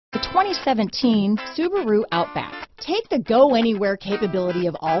2017 Subaru Outback. Take the go-anywhere capability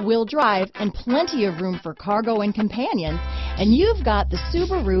of all-wheel drive and plenty of room for cargo and companions, and you've got the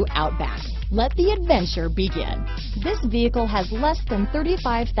Subaru Outback. Let the adventure begin. This vehicle has less than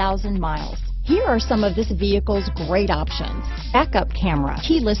 35,000 miles. Here are some of this vehicle's great options: backup camera,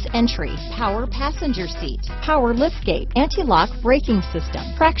 keyless entry, power passenger seat, power liftgate, anti-lock braking system,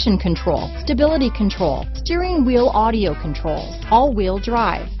 traction control, stability control, steering wheel audio controls, all-wheel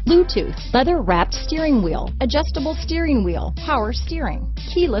drive, Bluetooth, leather-wrapped steering wheel, adjustable steering wheel, power steering,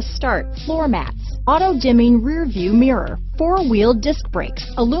 keyless start, floor mats, auto-dimming rear view mirror, four-wheel disc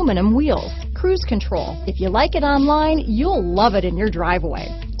brakes, aluminum wheels, cruise control. If you like it online, you'll love it in your driveway.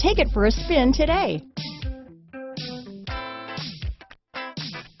 Take it for a spin today.